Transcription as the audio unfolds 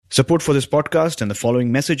Support for this podcast and the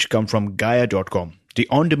following message come from Gaia.com, the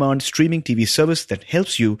on-demand streaming TV service that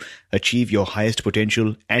helps you achieve your highest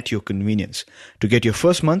potential at your convenience. To get your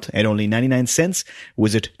first month at only 99 cents,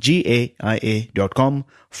 visit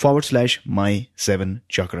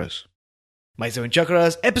gaia.com/my7chakras. My 7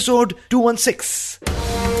 Chakras, episode 216.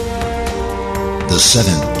 The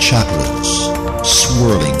 7 chakras,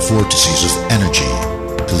 swirling vortices of energy,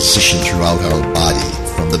 positioned throughout our body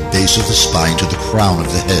from the base of the spine to the crown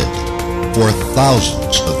of the head. For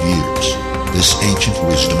thousands of years, this ancient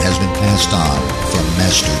wisdom has been passed on from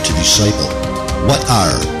master to disciple. What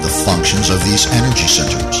are the functions of these energy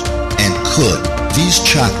centers? And could these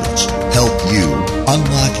chakras help you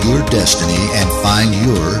unlock your destiny and find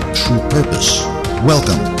your true purpose?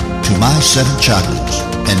 Welcome to My 7 Chakras.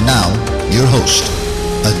 And now, your host,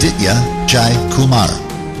 Aditya Jai Kumar.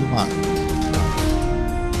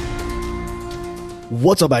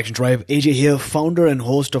 What's up, Action Tribe? AJ here, founder and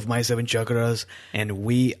host of My 7 Chakras, and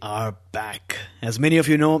we are back. As many of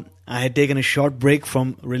you know, I had taken a short break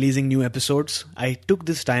from releasing new episodes. I took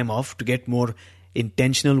this time off to get more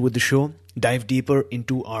intentional with the show, dive deeper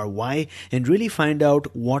into our why, and really find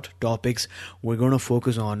out what topics we're going to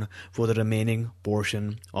focus on for the remaining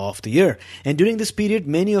portion of the year. And during this period,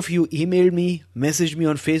 many of you emailed me, messaged me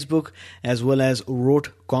on Facebook, as well as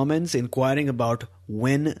wrote comments inquiring about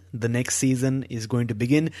when the next season is going to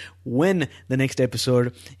begin, when the next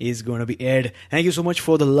episode is going to be aired. Thank you so much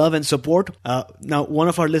for the love and support. Now, one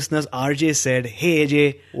of our listeners, RJ, said, "Hey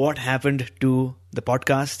AJ, what happened to the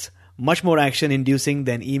podcasts? Much more action-inducing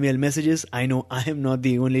than email messages. I know I am not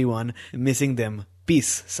the only one missing them.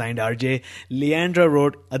 Peace." Signed RJ. Leandra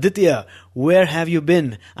wrote, "Aditya, where have you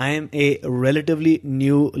been? I am a relatively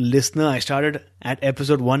new listener. I started at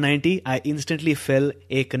episode 190. I instantly felt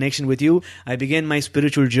a connection with you. I began my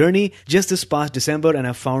spiritual journey just this past December, and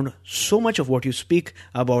I found so much of what you speak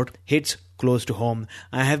about hits close to home.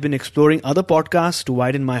 I have been exploring other podcasts to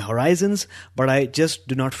widen my horizons, but I just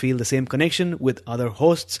do not feel the same connection with other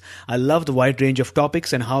hosts. I love the wide range of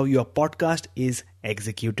topics and how your podcast is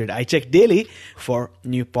executed. I check daily for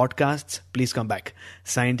new podcasts. Please come back."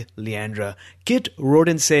 Signed, Leandra. Kit wrote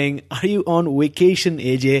in saying, "Are you on vacation,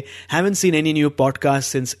 AJ? Haven't seen any new podcasts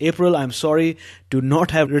since April. I'm sorry to not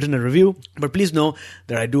have written a review, but please know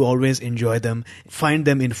that I do always enjoy them, find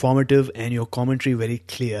them informative, and your commentary very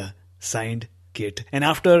clear." Signed, Kit. And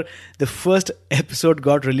after the first episode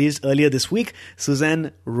got released earlier this week,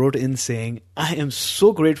 Suzanne wrote in saying, "I am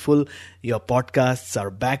so grateful your podcasts are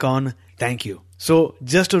back on. Thank you." So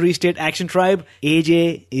just to restate, Action Tribe,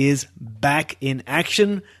 AJ is back in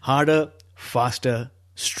action, harder, faster,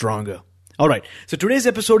 stronger. Alright, so today's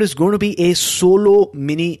episode is going to be a solo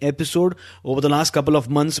mini episode. Over the last couple of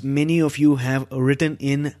months, many of you have written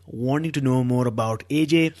in wanting to know more about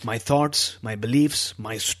AJ, my thoughts, my beliefs,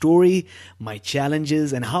 my story, my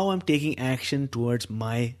challenges, and how I'm taking action towards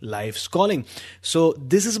my life's calling. So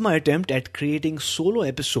this is my attempt at creating solo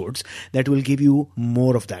episodes that will give you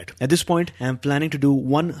more of that. At this point, I'm planning to do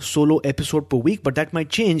one solo episode per week, but that might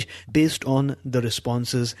change based on the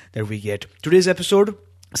responses that we get. Today's episode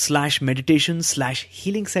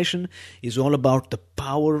 /meditation/healing session is all about the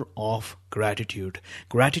power of gratitude.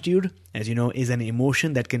 Gratitude, as you know, is an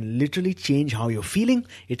emotion that can literally change how you're feeling.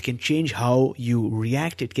 It can change how you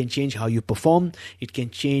react. It can change how you perform. It can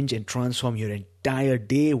change and transform your entire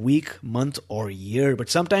day, week, month, or year. But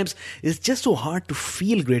sometimes it's just so hard to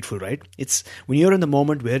feel grateful, right? It's when you're in the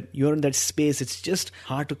moment where you're in that space, it's just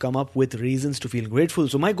hard to come up with reasons to feel grateful.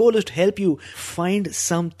 So my goal is to help you find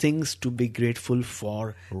some things to be grateful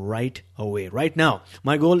for right away, right now.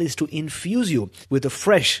 My goal is to infuse you with a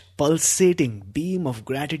fresh, pulsating beam of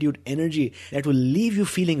gratitude energy that will leave you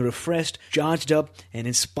feeling refreshed, charged up, and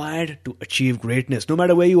inspired to achieve greatness. No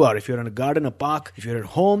matter where you are, if you're in a garden, a park, if you're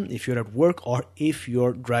at home, if you're at work, or if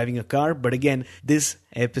you're driving a car. But again, this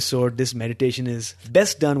episode, this meditation is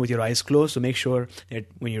best done with your eyes closed. So make sure that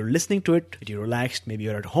when you're listening to it, that you're relaxed. Maybe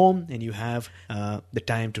you're at home and you have the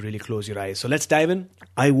time to really close your eyes. So let's dive in.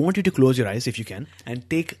 I want you to close your eyes if you can and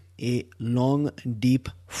take a long, deep,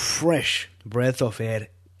 fresh breath of air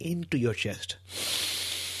into your chest.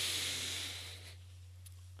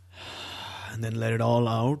 And then let it all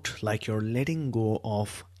out like you're letting go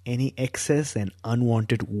of any excess and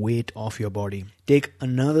unwanted weight off your body. Take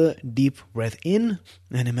another deep breath in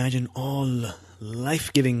and imagine all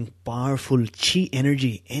life-giving, powerful chi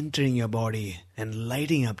energy entering your body and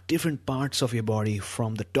lighting up different parts of your body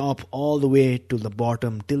from the top all the way to the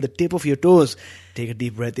bottom till the tip of your toes. Take a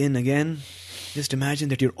deep breath in again. Just imagine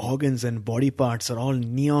that your organs and body parts are all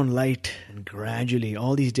neon light, and gradually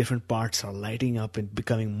all these different parts are lighting up and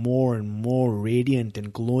becoming more and more radiant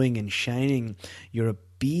and glowing and shining. You're a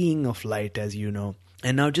being of light, as you know.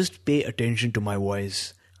 And now just pay attention to my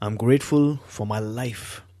voice. I'm grateful for my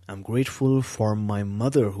life. I'm grateful for my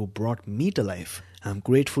mother who brought me to life. I'm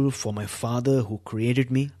grateful for my father who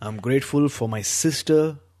created me. I'm grateful for my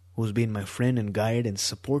sister who's been my friend and guide and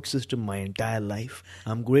support system my entire life.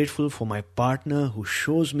 I'm grateful for my partner who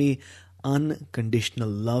shows me unconditional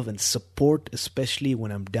love and support, especially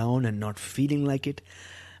when I'm down and not feeling like it.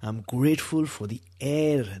 I'm grateful for the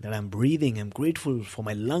air that I'm breathing. I'm grateful for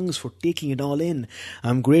my lungs for taking it all in.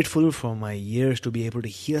 I'm grateful for my ears to be able to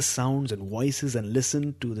hear sounds and voices and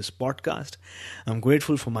listen to this podcast. I'm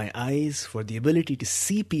grateful for my eyes for the ability to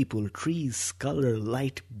see people, trees, color,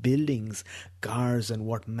 light, buildings, cars, and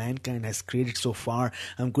what mankind has created so far.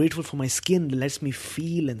 I'm grateful for my skin that lets me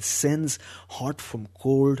feel and sense hot from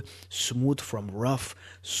cold, smooth from rough,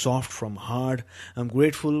 soft from hard. I'm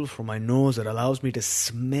grateful for my nose that allows me to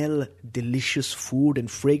smell delicious food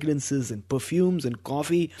and fragrances and perfumes and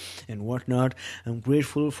coffee and whatnot. I'm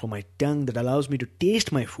grateful for my tongue that allows me to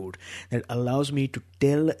taste my food, that allows me to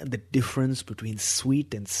tell the difference between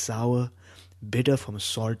sweet and sour, bitter from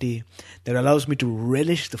salty, that allows me to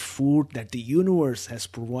relish the food that the universe has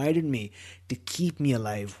provided me to keep me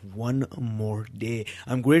alive one more day.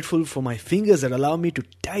 I'm grateful for my fingers that allow me to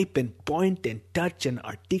type and point and touch and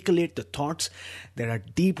articulate the thoughts that are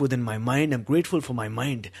deep within my mind. I'm grateful for my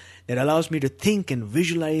mind that allows me to think and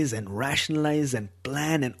visualize and rationalize and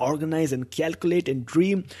plan and organize and calculate and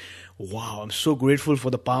dream. Wow, I'm so grateful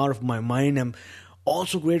for the power of my mind. I'm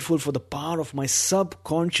also grateful for the power of my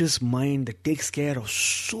subconscious mind that takes care of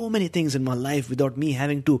so many things in my life without me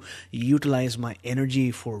having to utilize my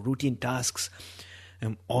energy for routine tasks.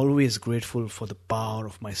 I'm always grateful for the power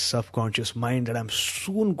of my subconscious mind that I'm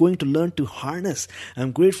soon going to learn to harness.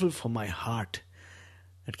 I'm grateful for my heart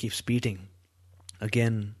that keeps beating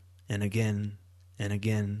again and again and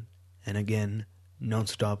again and again,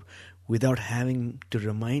 non-stop, without having to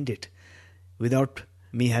remind it, without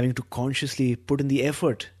me having to consciously put in the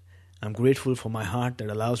effort. I'm grateful for my heart that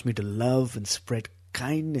allows me to love and spread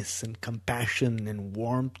kindness and compassion and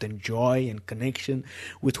warmth and joy and connection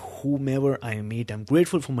with whomever I meet. I'm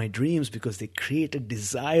grateful for my dreams because they create a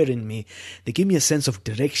desire in me. They give me a sense of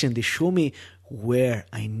direction. They show me where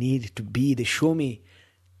I need to be. They show me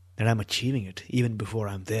that I'm achieving it even before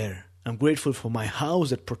I'm there. I'm grateful for my house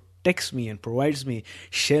that protects me and provides me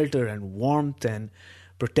shelter and warmth and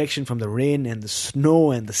protection from the rain and the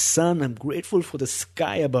snow and the sun. I'm grateful for the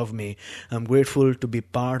sky above me. I'm grateful to be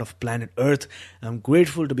part of planet Earth. I'm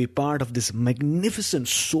grateful to be part of this magnificent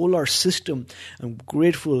solar system. I'm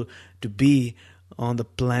grateful to be on the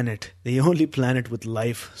planet, the only planet with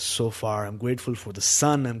life so far. I'm grateful for the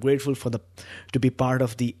sun. I'm grateful for to be part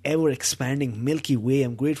of the ever-expanding Milky Way.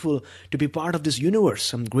 I'm grateful to be part of this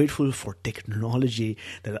universe. I'm grateful for technology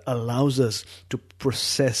that allows us to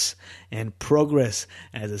process and progress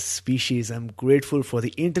as a species. I'm grateful for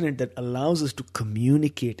the internet that allows us to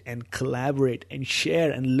communicate and collaborate and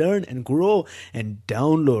share and learn and grow and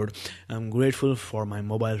download. I'm grateful for my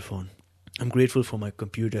mobile phone. I'm grateful for my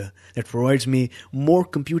computer that provides me more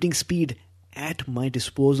computing speed at my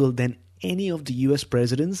disposal than any of the US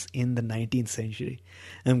presidents in the 19th century.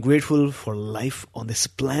 I'm grateful for life on this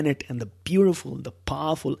planet and the beautiful, the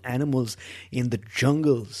powerful animals in the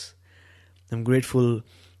jungles. I'm grateful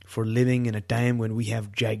for living in a time when we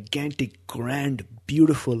have gigantic, grand,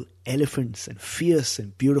 beautiful elephants and fierce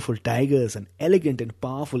and beautiful tigers and elegant and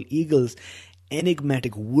powerful eagles,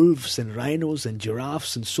 enigmatic wolves and rhinos and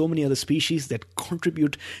giraffes and so many other species that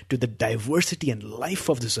contribute to the diversity and life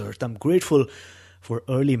of this earth. I'm grateful for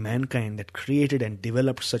early mankind that created and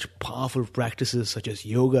developed such powerful practices such as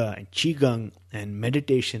yoga and qigong and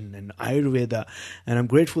meditation and Ayurveda. And I'm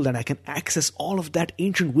grateful that I can access all of that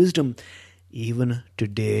ancient wisdom even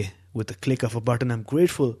today with the click of a button. I'm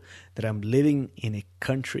grateful that I'm living in a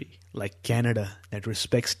country like Canada that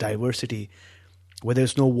respects diversity, where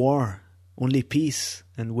there's no war, only peace,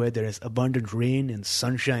 and where there is abundant rain and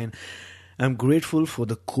sunshine. I'm grateful for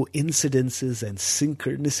the coincidences and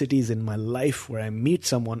synchronicities in my life where I meet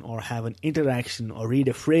someone or have an interaction or read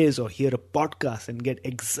a phrase or hear a podcast and get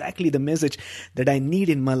exactly the message that I need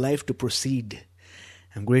in my life to proceed.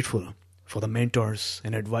 I'm grateful for the mentors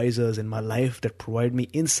and advisors in my life that provide me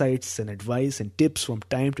insights and advice and tips from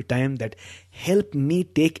time to time that help me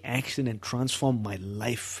take action and transform my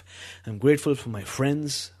life. I'm grateful for my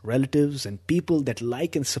friends, relatives, and people that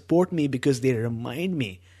like and support me because they remind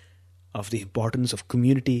me of the importance of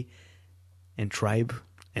community and tribe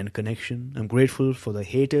and connection. I'm grateful for the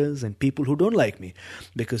haters and people who don't like me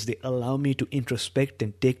because they allow me to introspect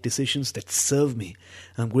and take decisions that serve me.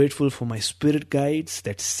 I'm grateful for my spirit guides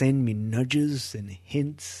that send me nudges and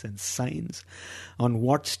hints and signs on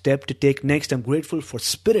what step to take next. I'm grateful for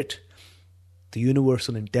spirit, the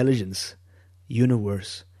universal intelligence,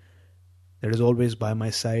 universe that is always by my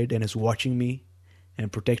side and is watching me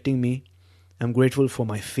and protecting me. I'm grateful for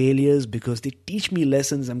my failures because they teach me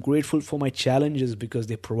lessons. I'm grateful for my challenges because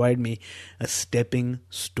they provide me a stepping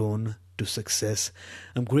stone to success.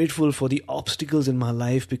 I'm grateful for the obstacles in my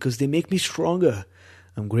life because they make me stronger.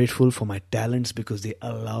 I'm grateful for my talents because they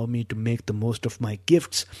allow me to make the most of my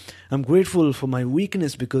gifts. I'm grateful for my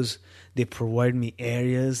weakness because they provide me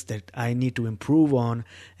areas that I need to improve on,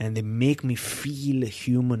 and they make me feel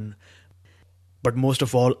human. But most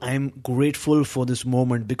of all, I'm grateful for this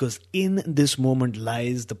moment because in this moment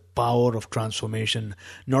lies the power of transformation.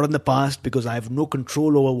 Not in the past because I have no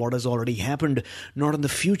control over what has already happened. Not in the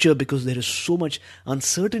future because there is so much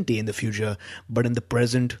uncertainty in the future. But in the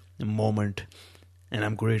present moment. And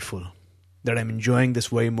I'm grateful that I'm enjoying this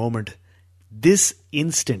very moment. This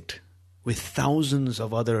instant with thousands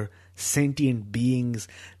of other sentient beings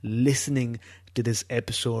listening to this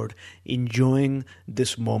episode, enjoying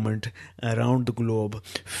this moment around the globe,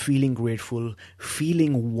 feeling grateful,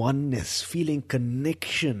 feeling oneness, feeling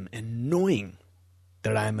connection, and knowing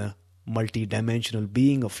that I'm a multidimensional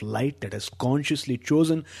being of light that has consciously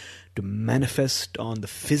chosen to manifest on the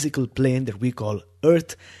physical plane that we call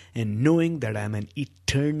Earth, and knowing that I'm an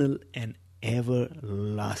eternal and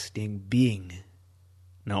everlasting being.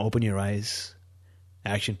 Now open your eyes,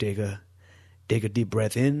 action taker, take a deep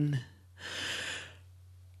breath in.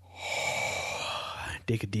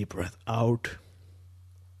 Take a deep breath out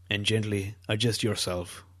and gently adjust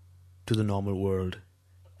yourself to the normal world.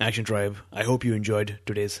 Action Tribe, I hope you enjoyed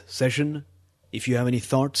today's session. If you have any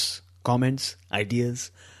thoughts, comments,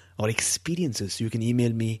 ideas, or experiences, you can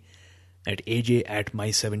email me at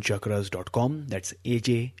aj@my7chakras.com. That's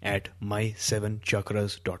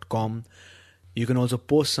aj@my7chakras.com. You can also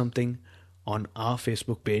post something on our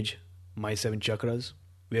Facebook page, My 7 Chakras.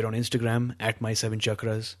 We're on Instagram at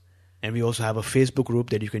My7Chakras. And we also have a Facebook group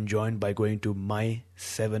that you can join by going to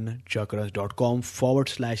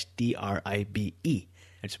my7chakras.com/TRIBE.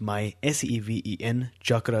 It's my SEVEN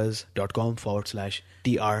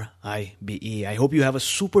chakras.com/TRIBE. I hope you have a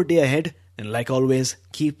super day ahead. And like always,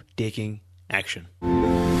 keep taking action.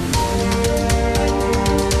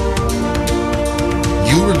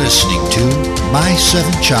 You are listening to My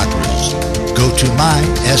 7 Chakras. Go to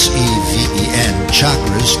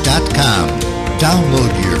mysevenchakras.com.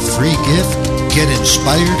 Download your free gift, get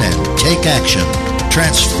inspired, and take action.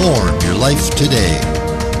 Transform your life today.